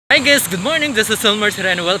Hi guys, good morning. This is Elmer here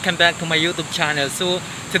and welcome back to my YouTube channel. So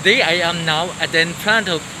today I am now at the in front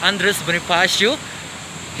of Andres Bonifacio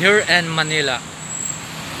here in Manila.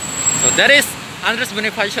 So that is Andres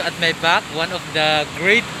Bonifacio at my back, one of the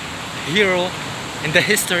great hero in the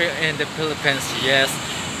history in the Philippines. Yes,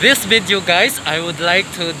 this video guys I would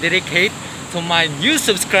like to dedicate to my new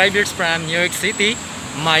subscribers from New York City,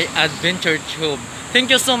 my adventure tube. Thank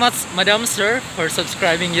you so much, Madam Sir, for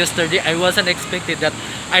subscribing yesterday. I wasn't expected that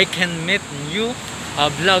I can meet new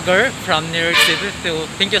blogger from New York City. So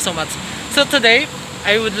thank you so much. So today,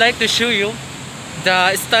 I would like to show you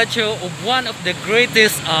the statue of one of the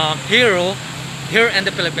greatest hero here in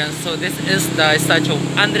the Philippines. So this is the statue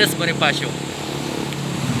of Andres Bonifacio.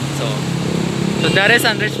 So that is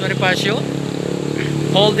Andres Bonifacio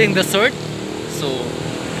holding the sword. So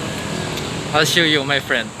I'll show you, my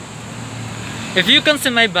friend. If you can see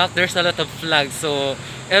my back, there's a lot of flags. So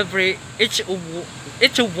each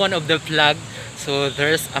one of the flag, so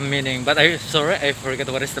there's a meaning. But I sorry, I forget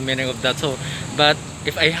what is the meaning of that. So, but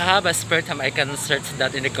if I have a spare time, I can search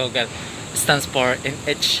that in the Google. It stands for in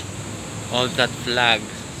each of that flag.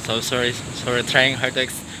 So sorry, trying hard to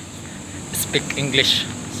speak English.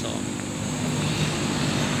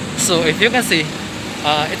 So if you can see,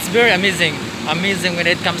 it's very amazing when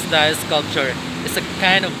it comes to the sculpture. It's a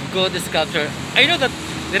kind of good sculpture. I know that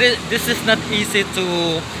this is not easy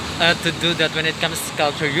to do that when it comes to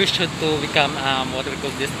sculpture. You should to become what we call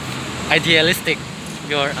this, idealistic.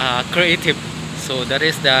 You're creative. So that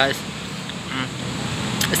is the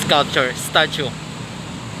statue.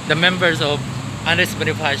 The members of Andres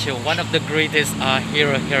Bonifacio, one of the greatest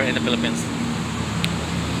hero here in the Philippines.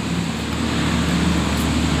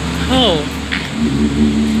 Oh,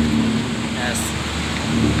 yes.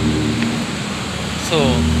 So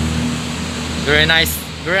very nice,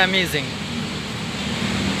 very amazing.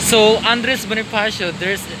 So Andres Bonifacio,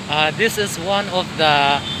 this is one of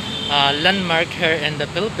the landmark here in the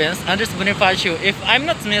Philippines. Andres Bonifacio, if I'm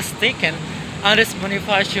not mistaken, Andres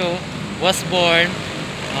Bonifacio was born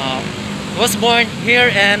here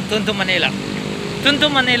in Tondo, Manila. Tondo,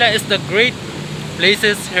 Manila is the great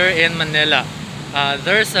places here in Manila.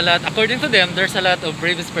 There's a lot, according to them, there's a lot of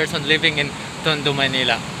brave person living in Tondo,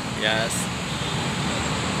 Manila. Yes.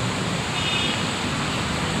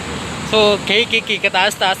 So, KKK,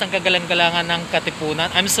 kataas-taas ang kagalang-galangan ng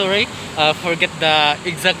Katipunan. I'm sorry, forget the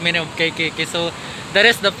exact meaning of KKK. So, that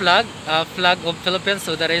is the flag of Philippines.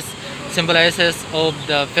 So, that is symbolizes of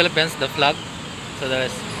the Philippines, the flag. So, that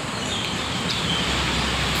is.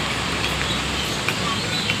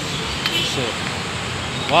 So,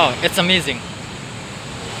 wow, it's amazing.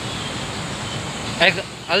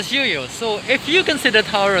 I'll show you. So, if you can see the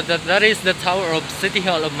tower, that is the tower of City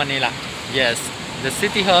Hall of Manila. Yes. The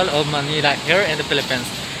City Hall of Manila here in the Philippines.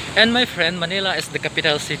 And my friend, Manila is the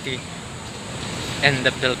capital city in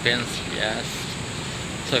the Philippines. Yes.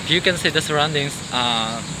 So if you can see the surroundings,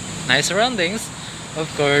 nice surroundings, of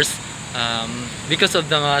course, because of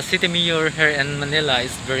the city mayor here in Manila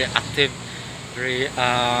is very active, very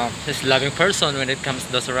is loving person when it comes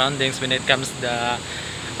to the surroundings, when it comes to the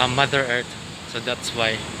Mother Earth. So that's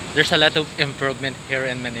why there's a lot of improvement here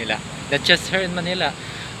in Manila. Not just here in Manila,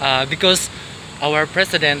 because our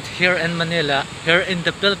president here in Manila, here in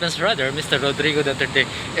the Philippines rather, Mr. Rodrigo Duterte,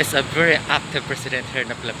 is a very active president here in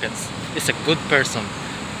the Philippines. He's a good person.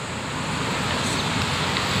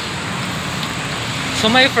 So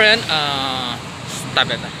my friend, stop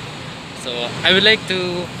it. So I would like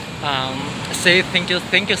to say thank you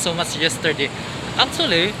so much yesterday.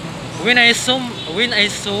 Actually, when I saw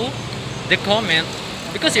the comment,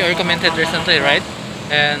 because you commented recently, right?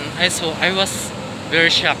 And I was very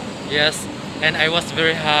shocked. Yes. And I was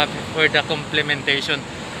very happy for the complimentation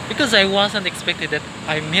because I wasn't expected that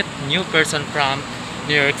I meet new person from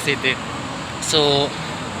New York City. So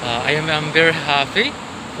I am very happy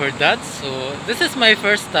for that. So this is my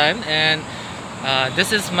first time, and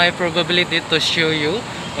this is my probability to show you,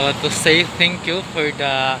 to say thank you for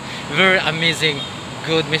the very amazing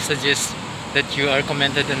good messages that you are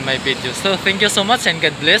commented in my video. So thank you so much and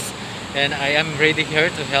God bless. And I am ready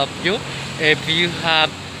here to help you. If you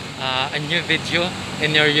have a new video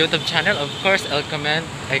in your YouTube channel, of course I comment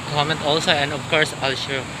also, and of course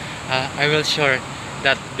I will share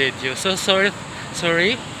that video. So sorry,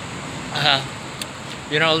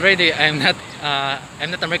 you know already I'm not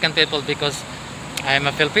American people because I'm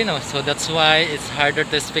a Filipino, so that's why it's harder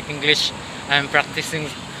to speak English. I'm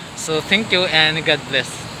practicing. So thank you and God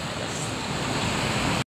bless.